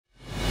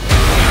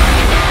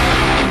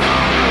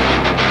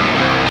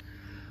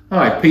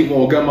Pete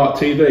Moore,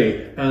 GMK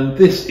Ltd, and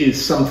this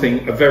is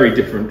something very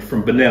different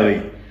from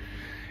Benelli.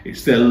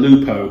 It's their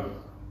Lupo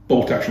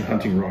bolt-action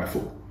hunting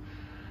rifle.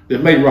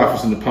 They've made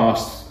rifles in the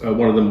past.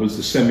 One of them was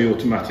the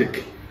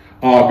semi-automatic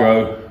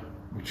Argo,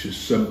 which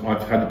is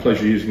I've had the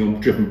pleasure of using on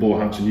driven boar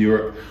hunts in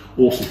Europe.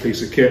 Awesome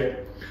piece of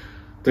kit.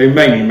 They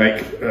mainly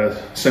make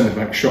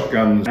semi-automatic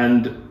shotguns,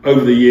 and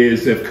over the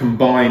years they've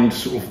combined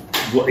sort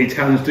of what the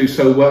Italians do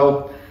so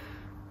well: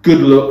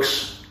 good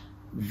looks,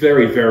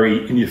 very,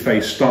 very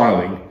in-your-face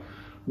styling,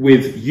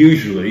 with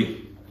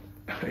usually,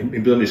 in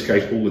Benelli's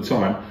case all the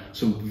time,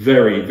 some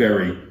very,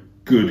 very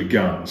good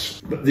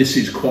guns. But this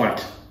is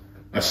quite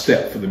a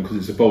step for them because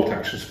it's a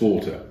bolt-action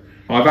sporter.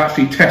 I've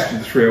actually tested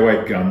the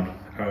 308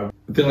 gun.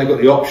 Then I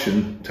got the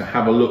option to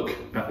have a look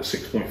at the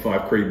 6.5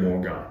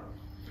 Creedmoor gun,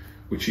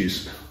 which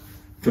is,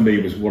 for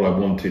me, was what I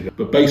wanted.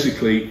 But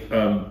basically,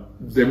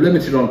 they're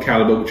limited on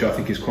caliber, which I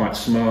think is quite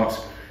smart.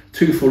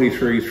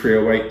 243,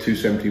 308,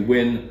 270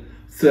 Win,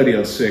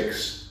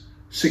 30-06,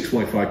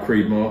 6.5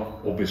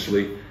 Creedmoor,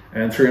 obviously,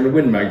 and 300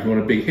 Win mag if you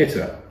want a big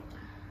hitter.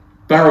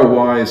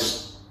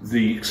 Barrel-wise,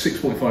 the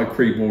 6.5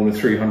 Creedmoor and the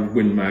 300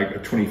 Win mag are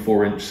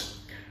 24-inch.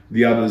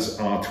 The others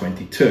are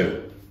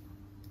 22.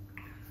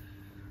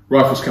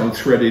 Rifles come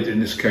threaded, in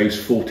this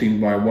case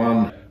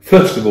 14x1.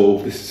 First of all,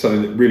 this is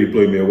something that really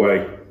blew me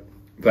away.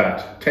 That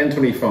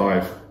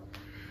 1025,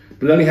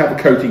 Benelli have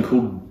a coating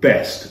called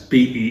BEST,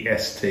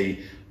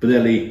 B-E-S-T,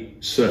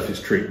 Benelli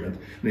surface treatment,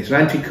 and it's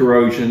an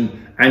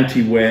anti-corrosion,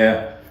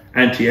 anti-wear,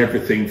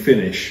 anti-everything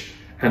finish,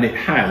 and it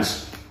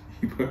has,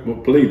 you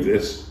won't believe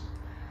this,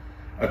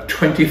 a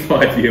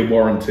 25-year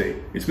warranty.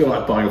 It's a bit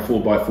like buying a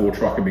 4x4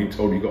 truck and being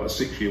told you've got a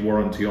 6-year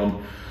warranty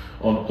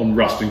on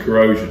rust and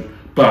corrosion.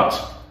 But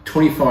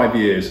 25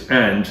 years,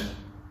 and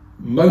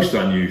most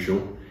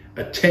unusual,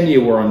 a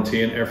 10-year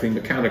warranty and everything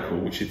mechanical,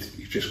 which is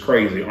just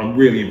crazy. I'm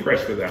really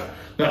impressed with that.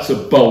 That's a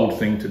bold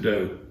thing to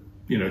do.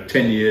 You know,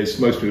 10 years,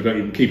 most people don't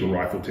even keep a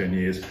rifle 10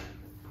 years.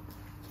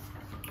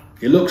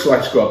 It looks like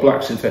it's got a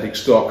black synthetic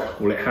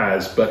stock. Well, it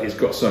has, but it's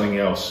got something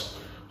else.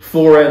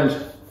 Fore end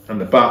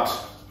and the butt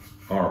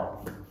are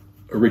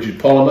a rigid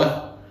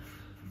polymer.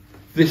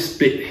 This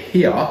bit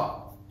here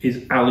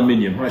is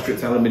aluminium,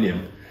 high-strength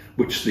aluminium,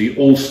 which the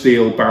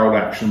all-steel barrel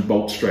action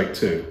bolts straight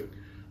to.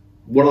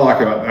 What I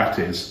like about that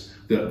is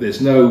that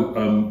there's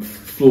no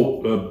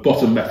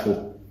bottom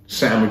metal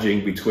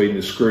sandwiching between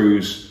the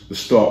screws, the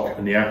stock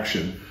and the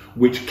action,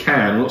 which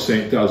can, I'm not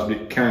saying it does, but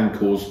it can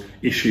cause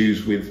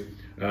issues with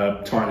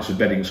tightness of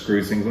bedding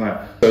screws, things like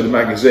that. So the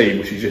magazine,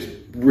 which is just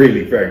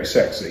really very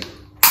sexy.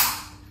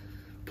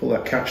 Pull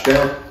that catch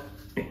down,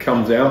 it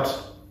comes out.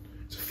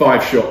 It's a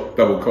 5-shot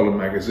double column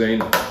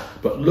magazine,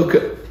 but look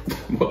at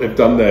what they've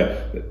done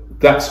there.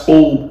 That's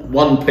all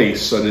one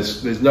piece, so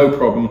there's no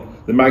problem.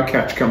 The mag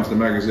catch comes to the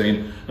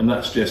magazine, and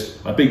that's just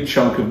a big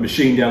chunk of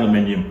machined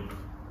aluminium,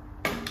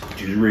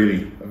 which is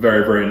really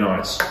very, very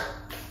nice.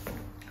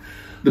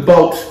 The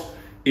bolt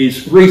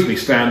is reasonably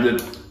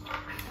standard.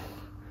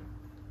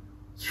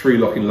 3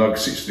 locking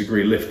lugs,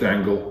 60-degree lift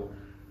angle.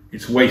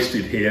 It's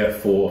wasted here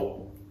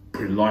for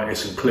pretty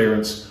lightness and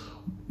clearance.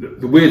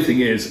 The weird thing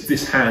is,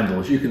 this handle,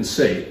 as you can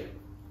see,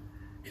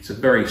 it's a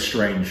very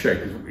strange shape.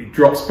 It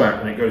drops back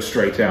and it goes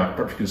straight out.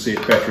 Perhaps you can see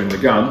it better in the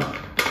gun.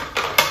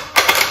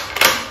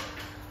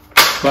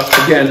 But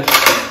again,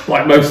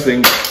 like most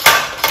things,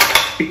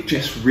 it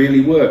just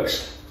really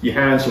works. Your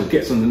hand sort of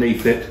gets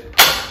underneath it,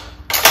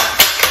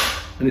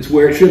 and it's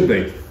where it should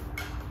be.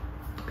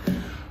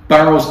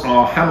 Barrels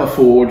are hammer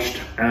forged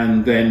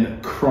and then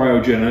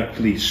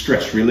cryogenically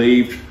stress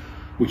relieved,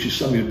 which is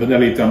something that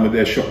Benelli have done with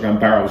their shotgun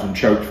barrels and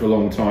choked for a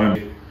long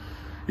time.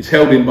 It's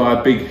held in by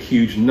a big,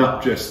 huge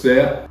nut just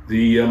there.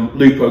 The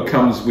Lupo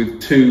comes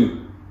with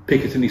 2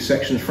 Picatinny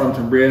sections, front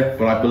and rear,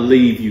 but I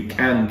believe you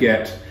can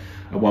get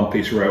a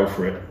 1-piece rail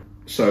for it.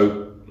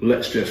 So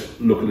let's just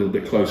look a little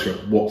bit closer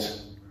at what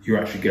you're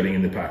actually getting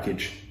in the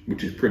package,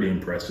 which is pretty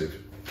impressive.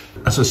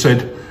 As I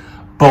said,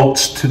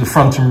 bolts to the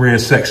front and rear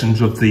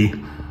sections of the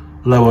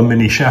lower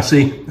mini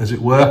chassis, as it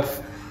were.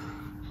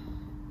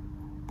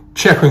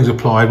 Checkering's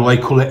applied, well, they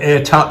call it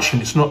air touch,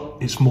 and it's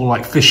more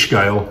like fish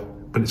scale,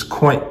 but it's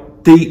quite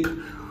deep.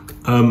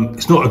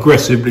 It's not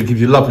aggressive, but it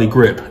gives you lovely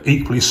grip.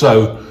 Equally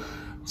so,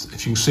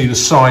 as you can see, the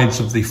sides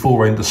of the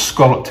fore end are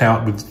scalloped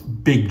out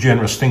with big,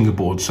 generous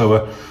fingerboards,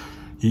 so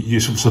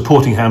your sort of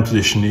supporting hand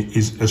position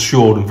is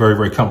assured and very,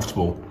 very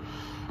comfortable.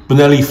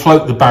 Benelli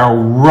float the barrel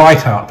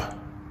right up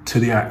to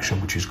the action,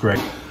 which is great.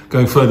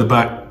 Going further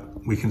back,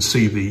 we can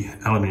see the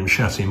aluminium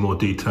chassis in more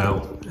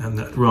detail, and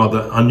that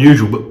rather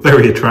unusual but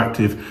very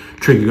attractive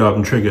trigger guard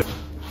and trigger.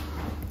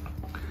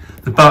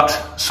 The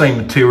butt, same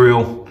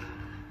material,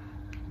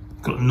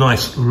 got a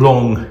nice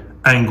long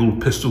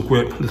angled pistol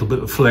grip, a little bit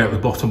of flare at the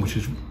bottom, which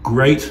is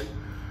great.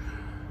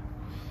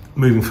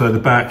 Moving further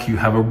back, you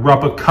have a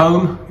rubber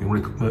comb,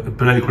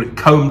 Benelli call it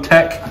comb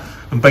tech,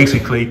 and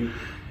basically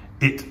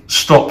it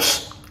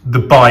stops the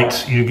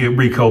bite. You get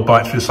recoil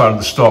bites to the side of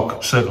the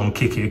stock, certainly on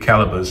kickier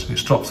calibers. It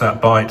stops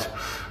that bite,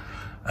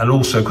 and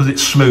also because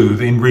it's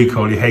smooth, in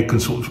recoil your head can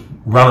sort of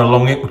run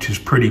along it, which is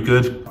pretty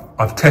good.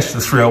 I've tested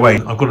the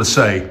 308. I've got to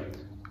say,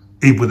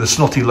 with a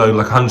snotty load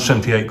like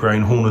 178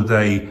 grain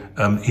Hornaday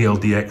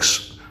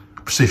ELDX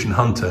Precision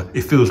Hunter,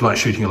 it feels like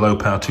shooting a low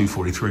power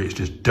 243. It's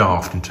just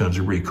daft in terms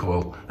of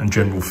recoil and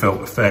general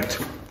felt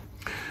effect.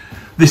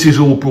 This is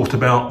all brought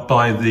about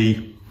by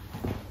the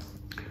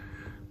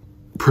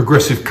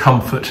Progressive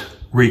Comfort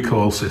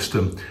recoil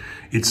system.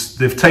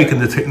 They've taken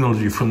the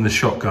technology from the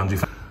shotguns.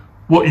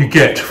 What you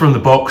get from the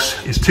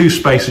box is two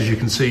spacers you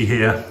can see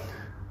here,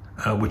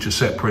 which are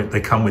separate. They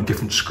come with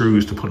different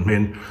screws to put them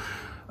in.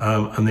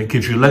 And it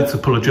gives you a length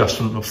of pull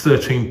adjustment of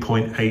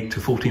 13.8 to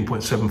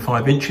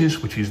 14.75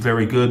 inches, which is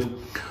very good.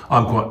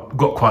 I've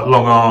got quite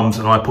long arms,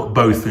 and I put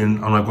both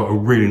in, and I've got a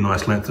really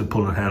nice length of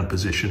pull and hand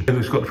position.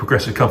 It's got the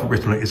Progressive Comfort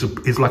written on it.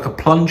 It's like a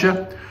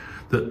plunger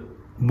that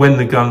when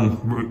the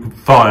gun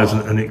fires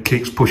and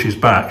it pushes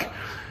back,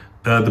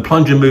 the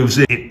plunger moves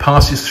in. It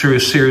passes through a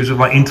series of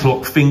like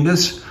interlocked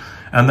fingers,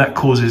 and that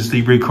causes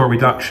the recoil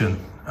reduction.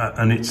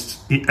 And it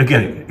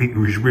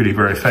is really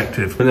very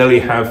effective. Benelli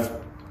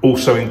have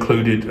also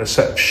included a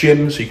set of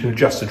shims, so you can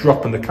adjust the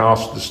drop and the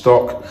cast of the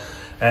stock,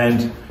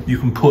 and you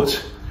can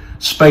put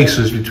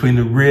spacers between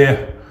the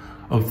rear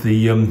of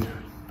the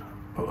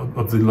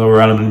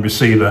lower aluminium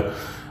receiver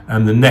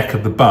and the neck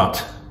of the butt,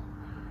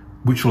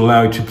 which will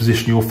allow you to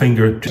position your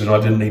finger. And I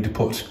didn't need to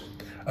put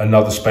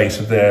another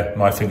spacer there.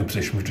 My finger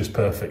position was just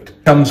perfect.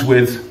 Comes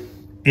with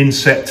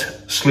inset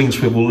sling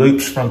swivel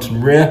loops, front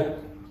and rear.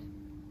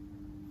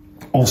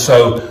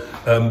 Also,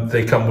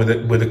 they come with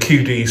a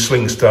QD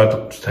sling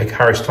stud to take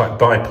Harris type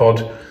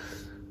bipod,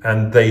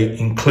 and they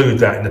include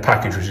that in the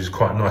package, which is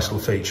quite a nice little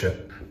feature.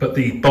 But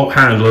the bolt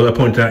handle, I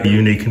pointed out, is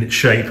unique in its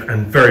shape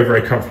and very,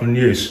 very comfortable in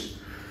use.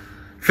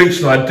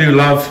 Feature that I do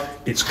love,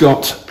 it's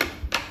got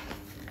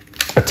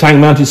a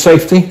tang mounted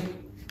safety,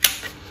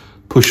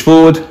 push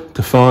forward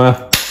to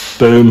fire,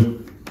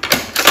 boom,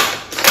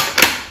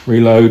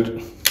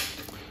 reload,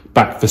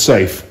 back for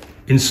safe.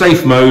 In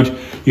safe mode,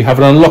 you have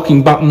an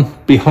unlocking button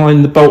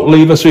behind the bolt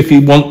lever, so if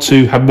you want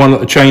to have one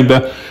at the chamber,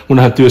 want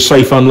to have to do a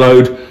safe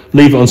unload,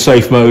 leave it on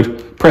safe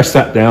mode, press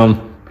that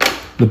down,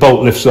 the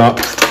bolt lifts up,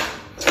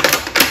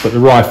 but the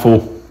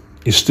rifle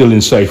is still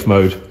in safe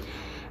mode.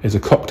 There's a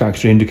cocked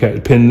action indicator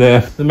pin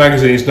there. The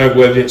magazine is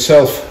noteworthy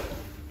itself.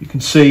 You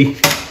can see,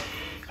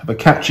 have a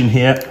catch in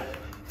here,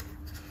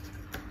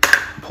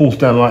 pulls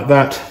down like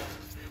that.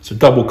 It's a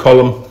double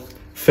column,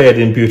 fared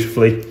in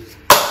beautifully.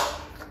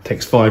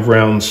 Takes 5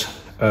 rounds.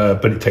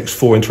 But it takes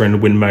 4 entering the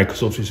Win Mag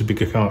because obviously it's a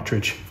bigger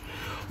cartridge.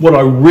 What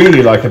I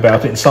really like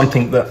about it, and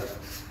something that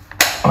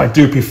I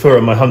do prefer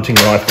in my hunting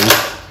rifle,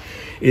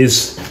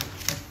 is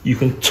you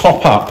can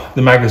top up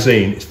the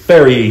magazine. It's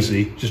very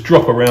easy. Just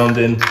drop a round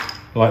in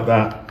like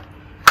that,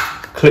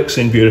 clicks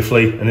in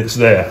beautifully, and it's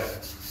there,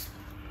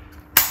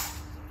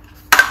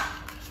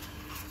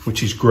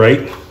 which is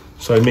great.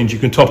 So it means you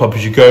can top up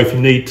as you go if you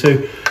need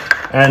to.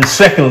 And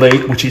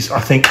secondly, which is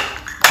I think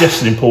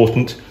just as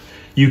important,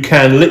 you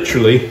can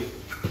literally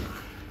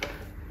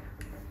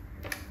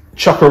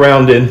chuck a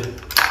round in,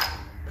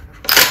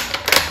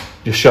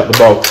 just shut the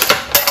bolt.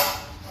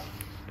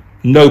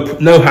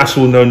 No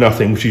hassle, no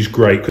nothing, which is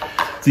great.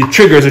 The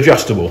trigger is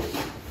adjustable.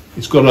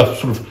 It's got a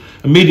sort of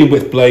a medium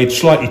width blade,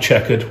 slightly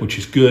checkered, which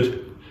is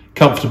good,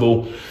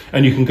 comfortable,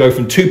 and you can go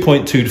from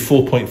 2.2 to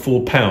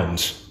 4.4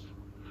 pounds.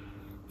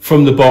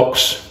 From the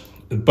box,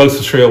 both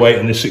the 308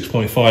 and the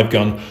 6.5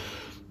 gun,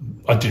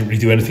 I didn't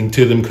really do anything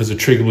to them because the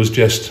trigger was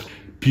just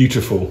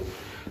beautiful.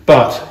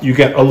 But you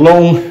get a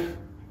long,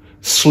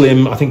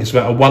 slim, I think it's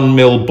about a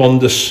 1mm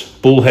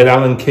Bondus ball head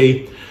Allen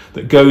key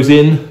that goes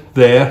in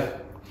there,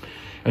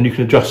 and you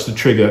can adjust the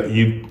trigger.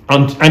 You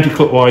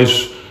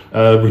anti-clockwise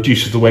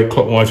reduces the weight,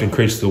 clockwise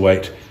increases the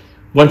weight.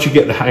 Once you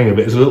get the hang of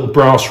it, there's a little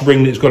brass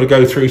ring that's got to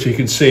go through so you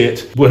can see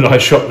it. When I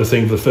shot the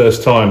thing for the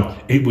first time,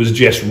 it was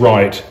just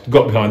right.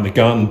 Got behind the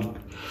gun,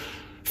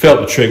 felt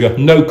the trigger,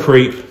 no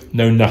creep,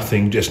 no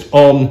nothing, just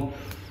on,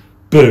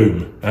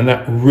 boom, and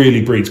that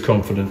really breeds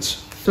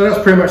confidence. So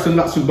that's pretty much the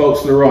nuts and bolts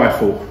of the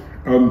rifle.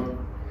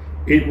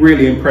 It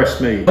really impressed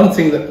me. One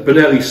thing that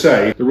Benelli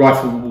say, the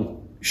rifle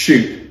will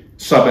shoot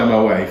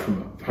sub-MOA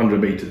from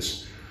 100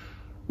 meters,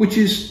 which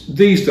is,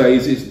 these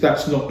days,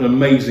 that's not an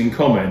amazing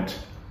comment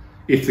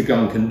if the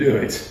gun can do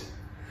it.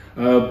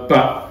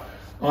 But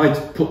I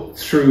put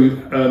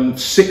through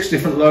 6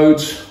 different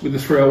loads with the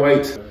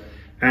 308,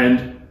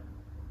 and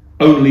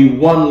only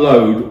one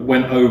load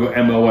went over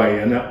MOA,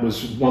 and that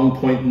was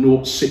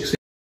 1.06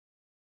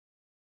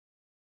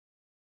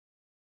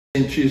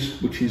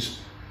 inches, which is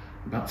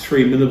about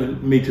 3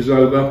 millimeters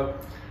over.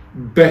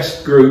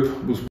 Best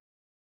group was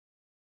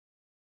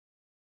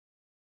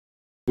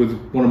with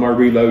one of my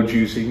reloads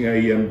using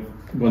a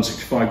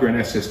 165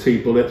 grain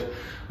SST bullet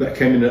that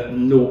came in at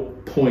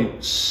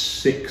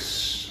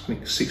 0.6, I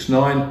think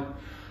 69,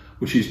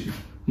 which is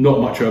not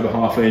much over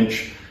half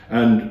inch.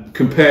 And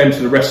compared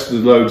to the rest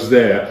of the loads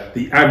there,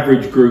 the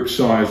average group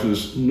size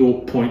was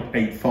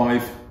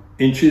 0.85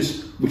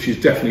 inches, which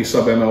is definitely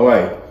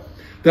sub-MOA.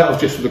 That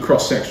was just for the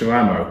cross-sectional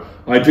ammo.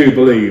 I do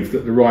believe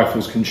that the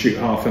rifles can shoot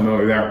half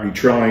MOA without really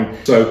trying.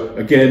 So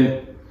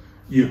again,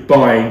 you're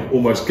buying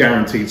almost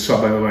guaranteed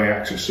sub-MOA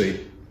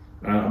accuracy.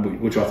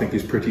 which I think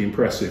is pretty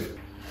impressive.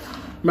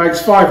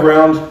 Mag's 5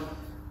 round,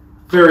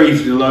 very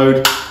easy to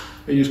load.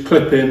 You just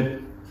clip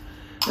in.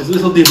 There's a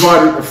little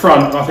divider at the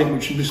front, I think,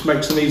 which just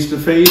makes them easy to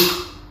feed.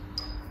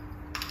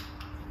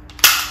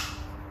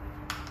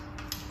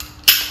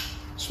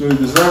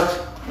 Smooth as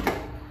that.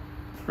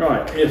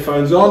 Right,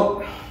 earphones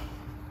on.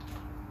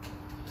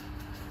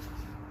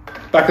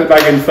 Back of the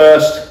bag in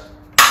first.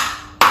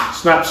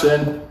 Snaps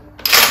in.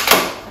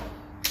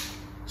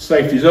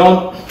 Safety's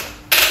on.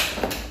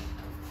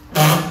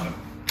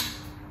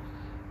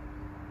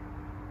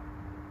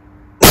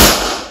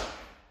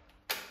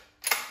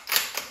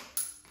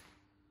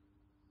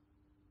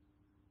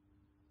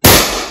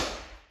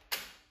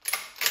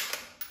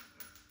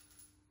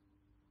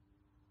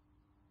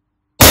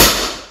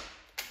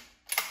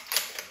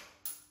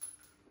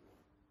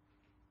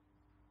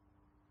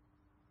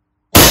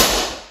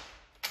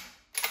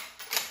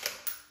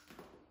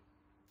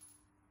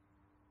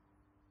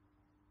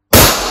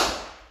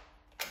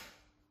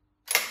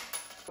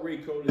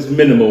 Recoil is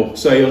minimal.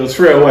 Say on the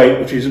 308,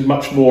 which is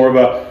much more of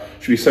a,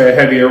 should we say, a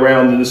heavier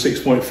round than the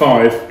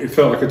 6.5, it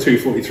felt like a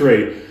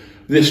 243.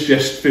 This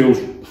just feels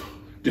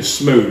just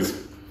smooth.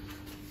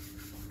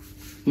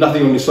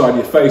 Nothing on the side of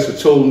your face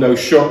at all, no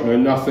shock, no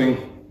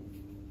nothing.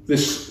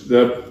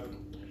 The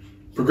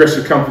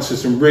progressive comfort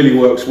system really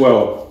works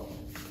well.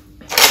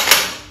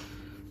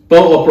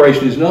 Bolt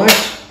operation is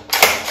nice.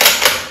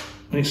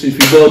 It seems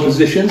to be well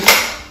positioned.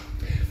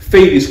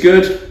 Feed is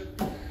good.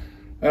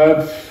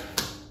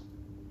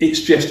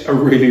 It's just a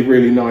really,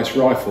 really nice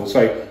rifle.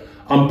 So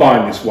I'm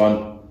buying this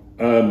one.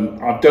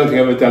 I don't think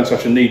I've ever done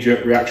such a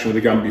knee-jerk reaction with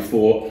a gun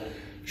before.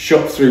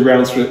 Shot 3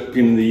 rounds at the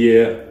beginning of the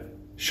year.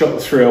 Shot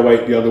the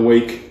 308 the other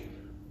week.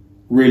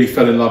 Really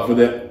fell in love with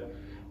it.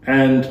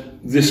 And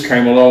this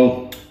came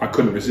along, I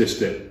couldn't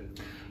resist it.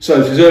 So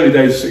this is early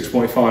days of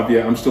 6.5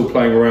 yet. I'm still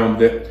playing around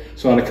with it.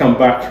 So I'm gonna come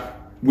back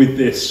with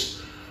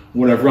this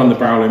when I've run the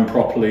barrel in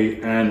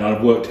properly and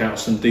I've worked out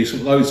some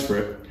decent loads for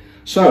it.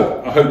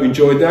 So I hope you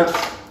enjoyed that.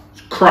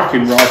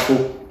 Cracking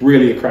rifle,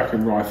 really a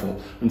cracking rifle,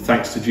 and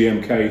thanks to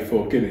GMK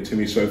for getting it to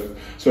me so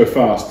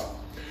fast.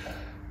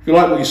 If you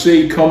like what you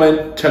see,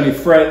 comment, tell your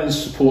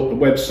friends, support the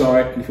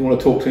website, and if you want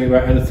to talk to me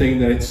about anything,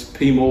 then it's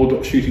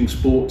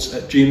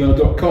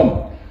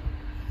pmore.shootingsports@gmail.com.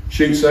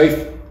 Shoot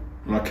safe,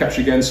 and I'll catch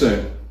you again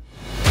soon.